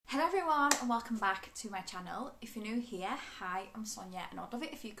and welcome back to my channel. If you're new here, hi, I'm Sonia and I'd love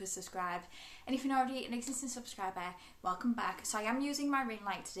it if you could subscribe. And if you're already an existing subscriber, welcome back. So I am using my ring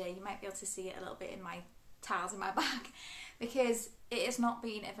light today. You might be able to see it a little bit in my tiles in my back because it has not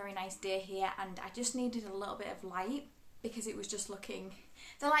been a very nice day here and I just needed a little bit of light because it was just looking,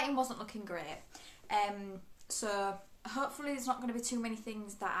 the lighting wasn't looking great. So hopefully there's not going to be too many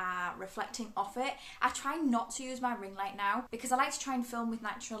things that are reflecting off it. I try not to use my ring light now because I like to try and film with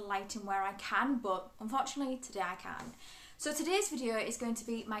natural lighting where I can, but unfortunately today I can't. So today's video is going to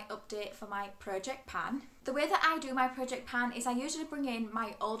be my update for my project pan. The way that I do my project pan is I usually bring in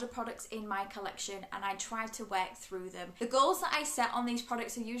my older products in my collection and I try to work through them. The goals that I set on these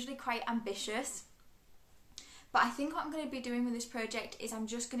products are usually quite ambitious. But I think what I'm going to be doing with this project is I'm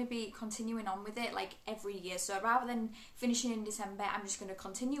just going to be continuing on with it like every year. So rather than finishing in December, I'm just going to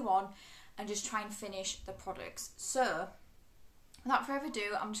continue on and just try and finish the products. So without further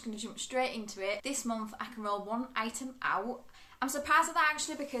ado, I'm just going to jump straight into it. This month I can roll one item out. I'm surprised at that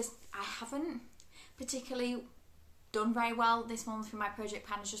actually because I haven't particularly done very well this month with my project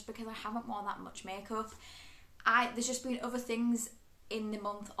pan. It's just because I haven't worn that much makeup. There's just been other things in the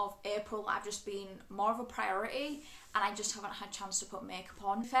month of April I've just been more of a priority and I just haven't had a chance to put makeup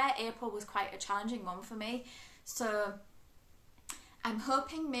on. Fair, April was quite a challenging month for me, so I'm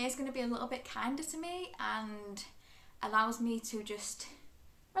hoping May is going to be a little bit kinder to me and allows me to just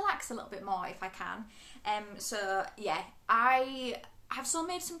relax a little bit more if I can. So yeah, I have still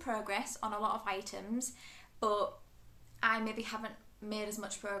made some progress on a lot of items, but I maybe haven't made as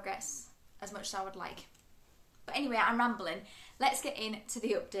much progress as much as I would like. But anyway, I'm rambling. Let's get into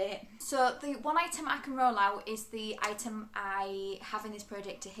the update. So the one item I can roll out is the item I have in this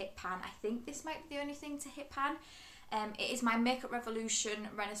project to hit pan. I think this might be the only thing to hit pan. It is my Makeup Revolution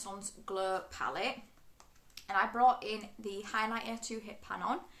Renaissance Glow palette. And I brought in the highlighter to hit pan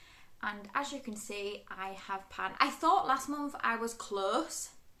on. And as you can see, I have pan. I thought last month I was close,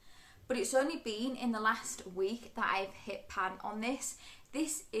 but it's only been in the last week that I've hit pan on this.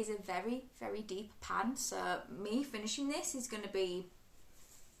 This is a very, very deep pan, so me finishing this is going to be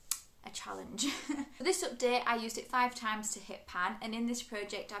a challenge. For this update, I used it 5 times to hit pan, and in this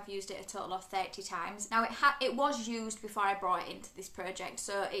project, I've used it a total of 30 times. Now, it was used before I brought it into this project,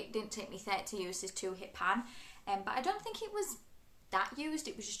 so it didn't take me 30 uses to hit pan, but I don't think it was that used,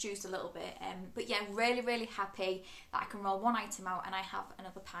 it was just used a little bit. But yeah, really, really happy that I can roll one item out and I have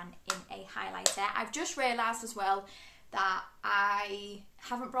another pan in a highlighter. I've just realised as well that I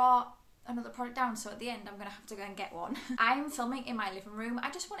haven't brought another product down, so at the end I'm going to have to go and get one. I'm filming in my living room. I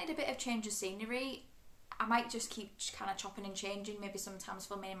just wanted a bit of change of scenery. I might just keep kind of chopping and changing, maybe sometimes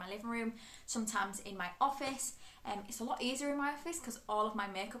filming in my living room, sometimes in my office. It's a lot easier in my office because all of my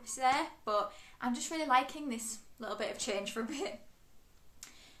makeup is there, but I'm just really liking this little bit of change for a bit.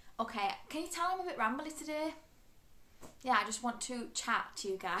 Okay, can you tell I'm a bit rambly today? Yeah, I just want to chat to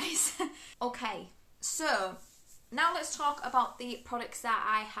you guys. Okay, so now let's talk about the products that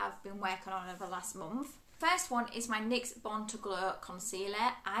I have been working on over the last month. First one is my NYX Born to Glow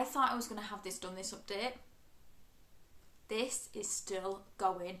Concealer. I thought I was going to have this done this update. This is still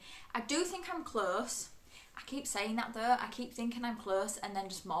going. I do think I'm close. I keep saying that though. I keep thinking I'm close and then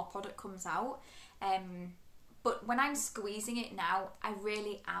just more product comes out. But when I'm squeezing it now, I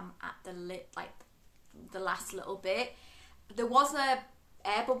really am at the the last little bit. There was a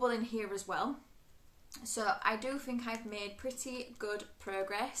air bubble in here as well. So I do think I've made pretty good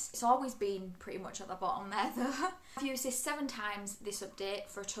progress. It's always been pretty much at the bottom there though. I've used this 7 times this update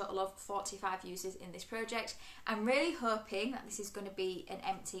for a total of 45 uses in this project. I'm really hoping that this is going to be an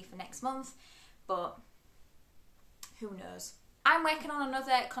empty for next month, but who knows. I'm working on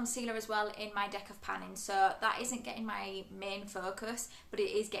another concealer as well in my deck of panning, so that isn't getting my main focus, but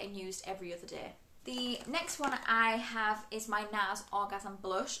it is getting used every other day. The next one I have is my NARS Orgasm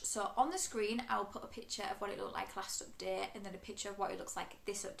Blush. So on the screen, I will put a picture of what it looked like last update and then a picture of what it looks like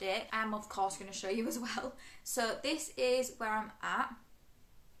this update. I'm of course going to show you as well. So this is where I'm at.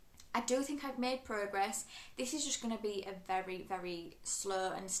 I do think I've made progress. This is just going to be a very, very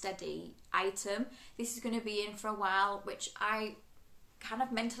slow and steady item. This is going to be in for a while, which I kind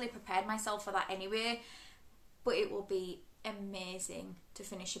of mentally prepared myself for that anyway, but it will be amazing to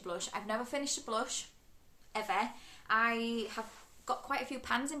finish a blush. I've never finished a blush ever. I have got quite a few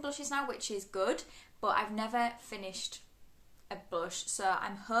pans in blushes now, which is good, but I've never finished a blush, so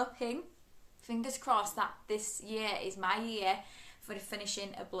I'm hoping, fingers crossed, that this year is my year for finishing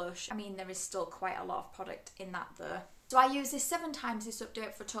a blush. I mean, there is still quite a lot of product in that though. So I used this 7 times this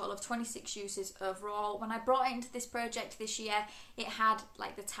update for a total of 26 uses overall. When I brought it into this project this year, it had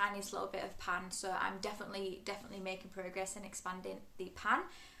like the tiniest little bit of pan, so I'm definitely making progress and expanding the pan.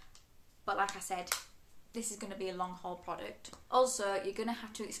 but like I said, this is going to be a long haul product. Also, you're going to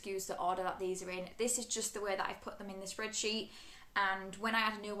have to excuse the order that these are in. This is just the way that I've put them in the spreadsheet, and when I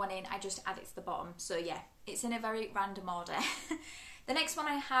add a new one in, I just add it to the bottom. So yeah, it's in a very random order. The next one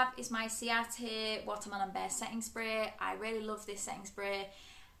I have is my Ciate Watermelon Bear Setting Spray. I really love this setting spray.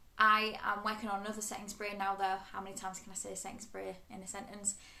 I am working on another setting spray now though. How many times can I say setting spray in a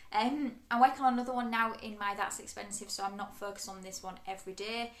sentence? I'm working on another one now in my That's Expensive, so I'm not focused on this one every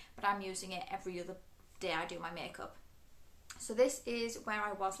day, but I'm using it every other day I do my makeup. So this is where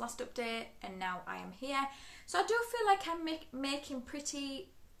I was last update, and now I am here. So I do feel like I'm making pretty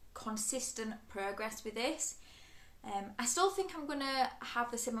consistent progress with this. I still think I'm going to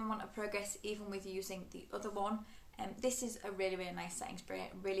have the same amount of progress even with using the other one. This is a really, really nice setting spray. I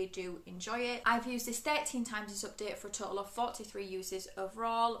really do enjoy it. I've used this 13 times this update for a total of 43 uses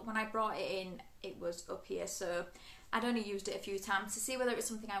overall. When I brought it in, it was up here, so I'd only used it a few times to see whether it was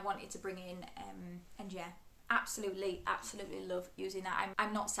something I wanted to bring in, and yeah, absolutely love using that.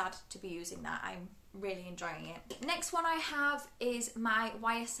 I'm not sad to be using that. I'm really enjoying it. Next one I have is my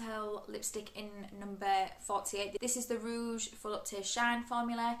YSL lipstick in number 48. This is the Rouge Full Up Taste Shine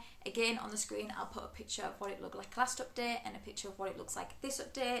formula. Again, on the screen I'll put a picture of what it looked like last update and a picture of what it looks like this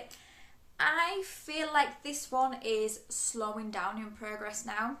update. I feel like this one is slowing down in progress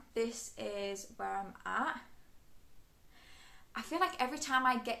now. This is where I'm at. I feel like every time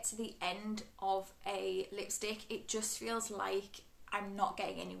I get to the end of a lipstick, it just feels like I'm not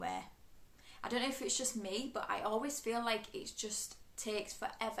getting anywhere. I don't know if it's just me, but I always feel like it just takes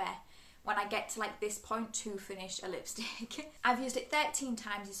forever when I get to like this point to finish a lipstick. I've used it 13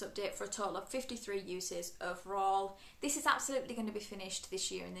 times this update for a total of 53 uses overall. This is absolutely going to be finished this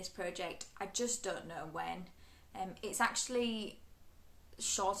year in this project. I just don't know when. It's actually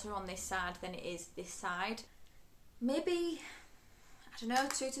shorter on this side than it is this side. Maybe, I don't know,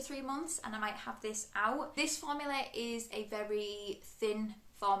 2 to 3 months and I might have this out. This formula is a very thin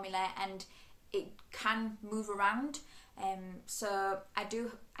formula and it can move around, so I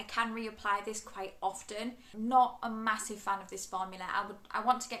can reapply this quite often. I'm not a massive fan of this formula. I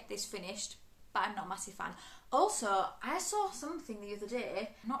want to get this finished, but I'm not a massive fan. Also, I saw something the other day,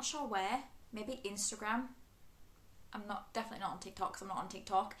 I'm not sure where, maybe Instagram. I'm definitely not on TikTok because I'm not on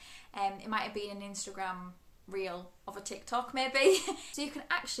TikTok. It might have been an Instagram reel of a TikTok maybe. So you can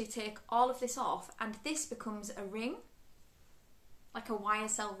actually take all of this off and this becomes a ring, like a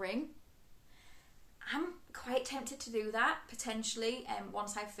YSL ring. I'm quite tempted to do that potentially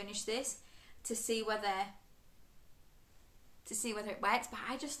once I finish this to see whether it works, but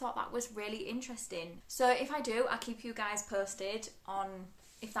I just thought that was really interesting. So if I do, I'll keep you guys posted on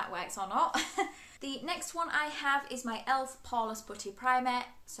if that works or not. The next one I have is my e.l.f. Poreless Putty Primer.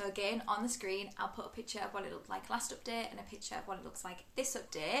 So again, on the screen I'll put a picture of what it looked like last update and a picture of what it looks like this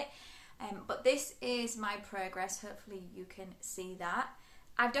update. But this is my progress, hopefully you can see that.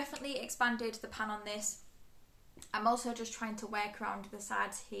 I've definitely expanded the pan on this. I'm also just trying to work around the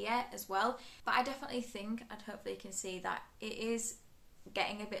sides here as well, but I definitely think, and hopefully you can see that it is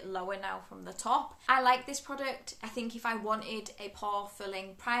getting a bit lower now from the top. I like this product. I think if I wanted a pore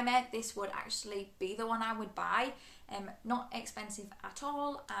filling primer, this would actually be the one I would buy. Not expensive at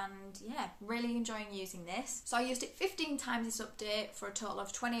all, and yeah, really enjoying using this. So I used it 15 times this update for a total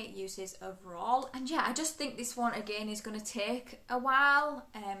of 28 uses overall, and yeah, I just think this one again is going to take a while,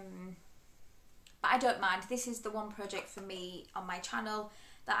 but I don't mind. This is the one project for me on my channel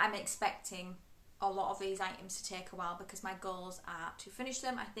that I'm expecting a lot of these items to take a while because my goals are to finish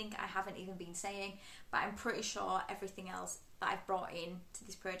them. I think I haven't even been saying, but I'm pretty sure everything else that I've brought in to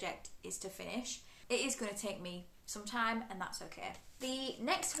this project is to finish. It is going to take me some time and that's okay. The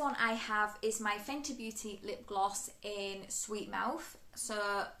next one I have is my Fenty Beauty lip gloss in Sweet Mouth.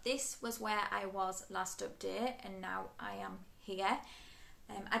 So this was where I was last update and now I am here.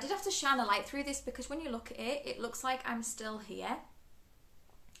 I did have to shine a light through this because when you look at it, it looks like I'm still here.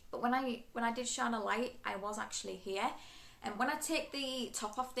 But when I did shine a light, I was actually here. And when I take the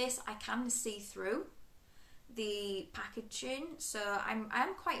top off this, I can see through the packaging. So I'm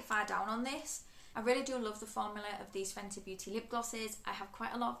quite far down on this. I really do love the formula of these Fenty Beauty lip glosses. I have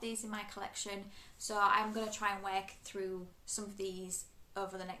quite a lot of these in my collection, so I'm going to try and work through some of these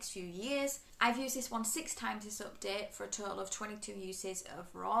over the next few years. I've used this one 6 times this update for a total of 22 uses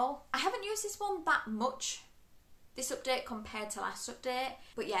overall. I haven't used this one that much this update compared to last update,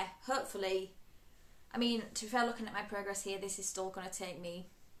 but yeah, hopefully, I mean, to be fair, looking at my progress here, this is still going to take me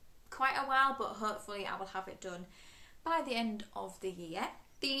quite a while, but hopefully I will have it done by the end of the year.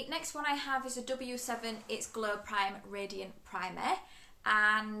 The next one I have is a W7 It's Glow Prime Radiant Primer,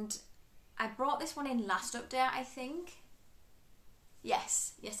 and I brought this one in last update, I think.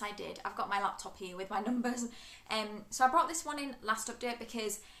 Yes, I did. I've got my laptop here with my numbers. So I brought this one in last update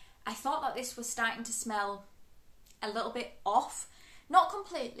because I thought that this was starting to smell a little bit off. Not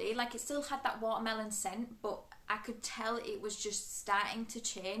completely, like it still had that watermelon scent, but I could tell it was just starting to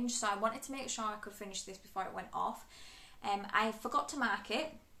change. So I wanted to make sure I could finish this before it went off. I forgot to mark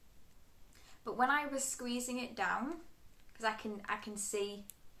it, but when I was squeezing it down, because I can see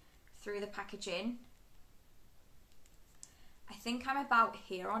through the packaging, I think I'm about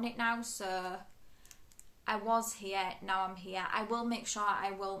here on it now. So I was here, now I'm here. I will make sure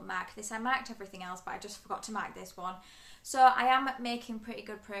I will mark this. I marked everything else, but I just forgot to mark this one. So I am making pretty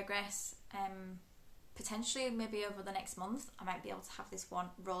good progress. Potentially maybe over the next month I might be able to have this one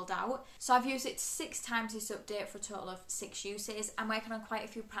rolled out. So I've used it 6 times this update for a total of 6 uses. I'm working on quite a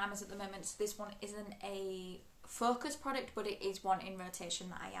few primers at the moment, so this one isn't a focus product, but it is one in rotation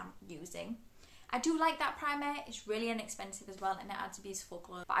that I am using. I do like that primer. It's really inexpensive as well and it adds a beautiful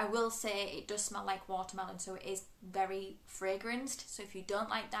glow. But I will say it does smell like watermelon, so it is very fragranced. So if you don't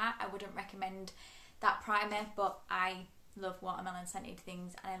like that, I wouldn't recommend that primer, but I love watermelon scented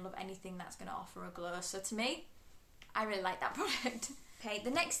things and I love anything that's going to offer a glow. So to me, I really like that product. Okay,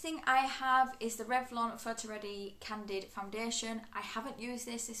 the next thing I have is the Revlon Photo Ready Candid Foundation. I haven't used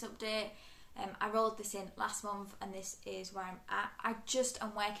this update. I rolled this in last month and this is where I'm at. I just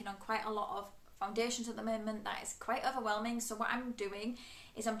am working on quite a lot of foundations at the moment. That is quite overwhelming. So what I'm doing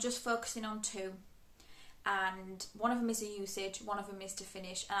is I'm just focusing on 2. And one of them is a usage, one of them is to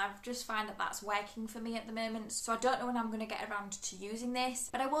finish, and I've just found that that's working for me at the moment. So I don't know when I'm going to get around to using this,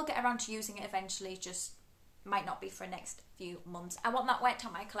 but I will get around to using it eventually, just might not be for the next few months. I want that worked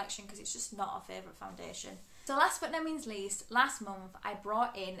out my collection because it's just not a favourite foundation. So last but not means least, last month I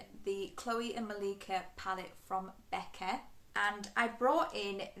brought in the Chloe and Malika palette from Becca, and I brought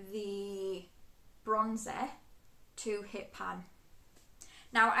in the bronzer to Hit Pan.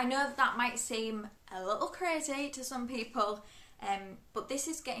 Now, I know that might seem a little crazy to some people, but this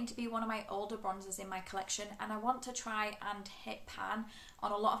is getting to be one of my older bronzers in my collection, and I want to try and hit pan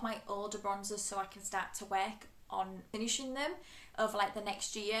on a lot of my older bronzers so I can start to work on finishing them over like the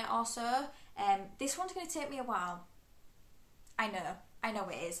next year or so. This one's going to take me a while. I know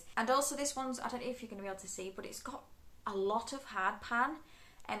it is. And also this one's, I don't know if you're going to be able to see, but it's got a lot of hard pan.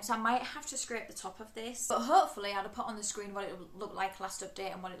 So I might have to scrape the top of this, but hopefully I'll put on the screen what it looked like last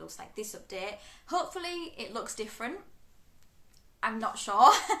update and what it looks like this update. Hopefully it looks different. I'm not sure.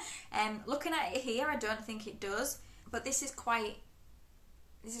 Looking at it here, I don't think it does, but this is quite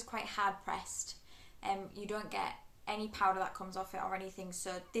hard pressed. You don't get any powder that comes off it or anything,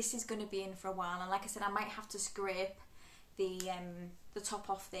 so this is going to be in for a while. And like I said, I might have to scrape the top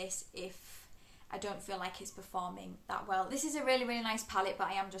off this if I don't feel like it's performing that well. This is a really, really nice palette, but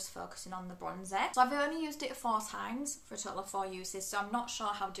I am just focusing on the bronzer. So I've only used it 4 times for a total of 4 uses, so I'm not sure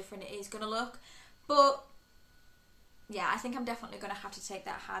how different it is going to look. But yeah, I think I'm definitely going to have to take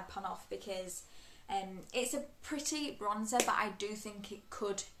that hard pan off because it's a pretty bronzer, but I do think it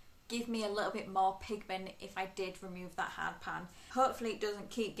could give me a little bit more pigment if I did remove that hard pan. Hopefully it doesn't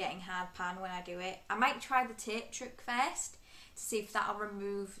keep getting hard pan when I do it. I might try the tape trick first to see if that'll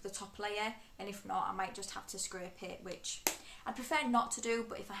remove the top layer, and if not I might just have to scrape it, which I'd prefer not to do,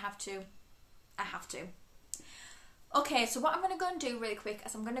 but if I have to, I have to. Okay, so what I'm going to go and do really quick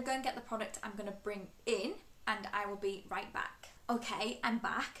is I'm going to go and get the product I'm going to bring in, and I will be right back. Okay, I'm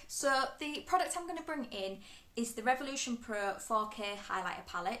back. So the product I'm going to bring in is the Revolution Pro 4K highlighter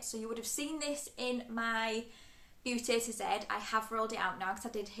palette. So you would have seen this in my Beauty A to Z. I have rolled it out now because I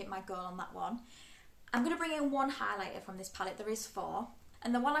did hit my goal on that one. I'm going to bring in 1 highlighter from this palette. There is 4.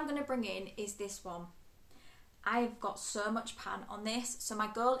 And the one I'm going to bring in is this one. I've got so much pan on this, so my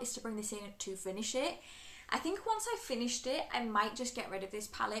goal is to bring this in to finish it. I think once I've finished it, I might just get rid of this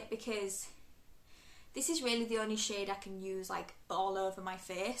palette because this is really the only shade I can use like all over my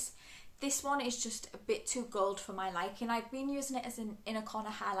face. This one is just a bit too gold for my liking. I've been using it as an inner corner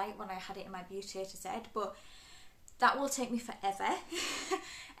highlight when I had it in my Beauty A to Z, but that will take me forever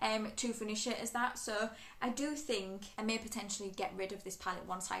to finish it as that. So I do think I may potentially get rid of this palette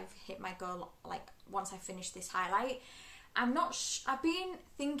once I've hit my goal, like once I finish this highlight. I'm not I've been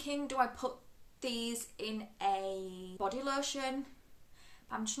thinking, do I put these in a body lotion?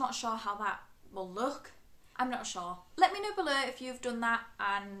 I'm just not sure how that will look. I'm not sure. Let me know below if you've done that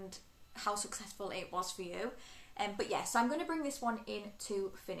and how successful it was for you. But yeah, so I'm going to bring this one in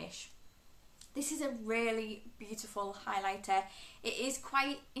to finish. This is a really beautiful highlighter. It is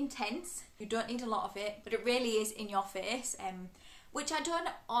quite intense. You don't need a lot of it, but it really is in your face, which I don't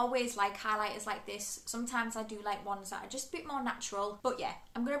always like highlighters like this. Sometimes I do like ones that are just a bit more natural. But yeah,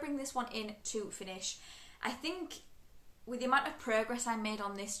 I'm going to bring this one in to finish. I think with the amount of progress I made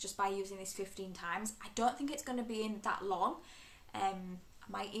on this just by using this 15 times, I don't think it's going to be in that long. I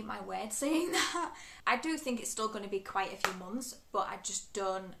might eat my words saying that. I do think it's still going to be quite a few months, but I just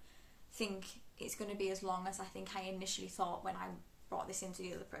don't think it's going to be as long as I think I initially thought when I brought this into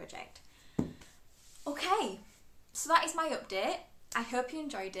the other project. Okay, so that is my update. I hope you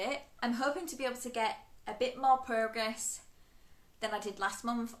enjoyed it. I'm hoping to be able to get a bit more progress than I did last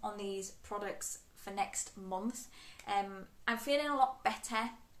month on these products for next month. I'm feeling a lot better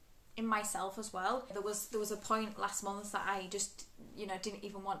in myself as well. There was a point last month that I just, didn't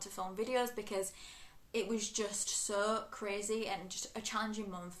even want to film videos because it was just so crazy and just a challenging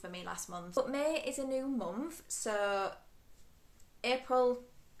month for me last month. But May is a new month, so April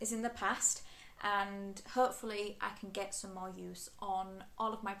is in the past, and hopefully I can get some more use on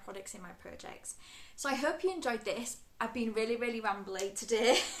all of my products in my projects. So I hope you enjoyed this. I've been really, really rambly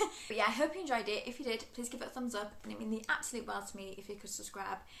today. But yeah, I hope you enjoyed it. If you did, please give it a thumbs up, and it means the absolute world to me if you could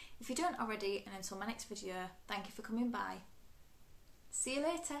subscribe. If you don't already, and until my next video, thank you for coming by. See you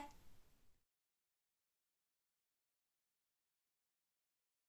later.